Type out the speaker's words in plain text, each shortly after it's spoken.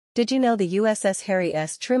Did you know the USS Harry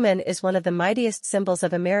S. Truman is one of the mightiest symbols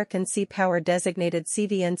of American sea power, designated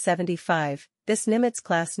CVN-75? This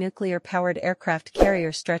Nimitz-class nuclear-powered aircraft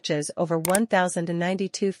carrier stretches over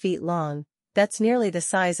 1,092 feet long. That's nearly the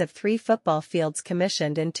size of 3 football fields.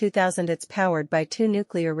 Commissioned in 2000, it's powered by 2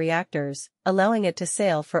 nuclear reactors, allowing it to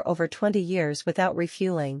sail for over 20 years without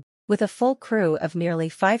refueling. With a full crew of nearly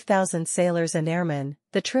 5,000 sailors and airmen,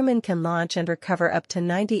 the Truman can launch and recover up to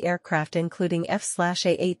 90 aircraft, including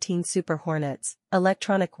F/A-18 Super Hornets,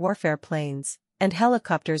 electronic warfare planes, and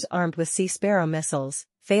helicopters armed with Sea Sparrow missiles,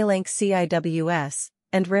 Phalanx CIWS,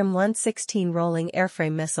 and RIM-116 rolling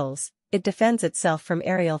airframe missiles. It defends itself from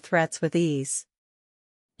aerial threats with ease.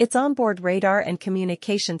 Its onboard radar and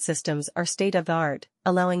communication systems are state-of-the-art,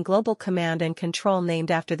 allowing global command and control. Named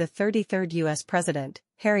after the 33rd U.S. President,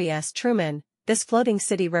 Harry S. Truman, this floating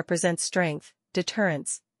city represents strength,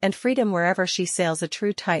 deterrence, and freedom wherever she sails, a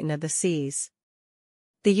true titan of the seas.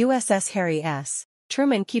 The USS Harry S.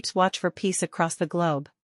 Truman keeps watch for peace across the globe.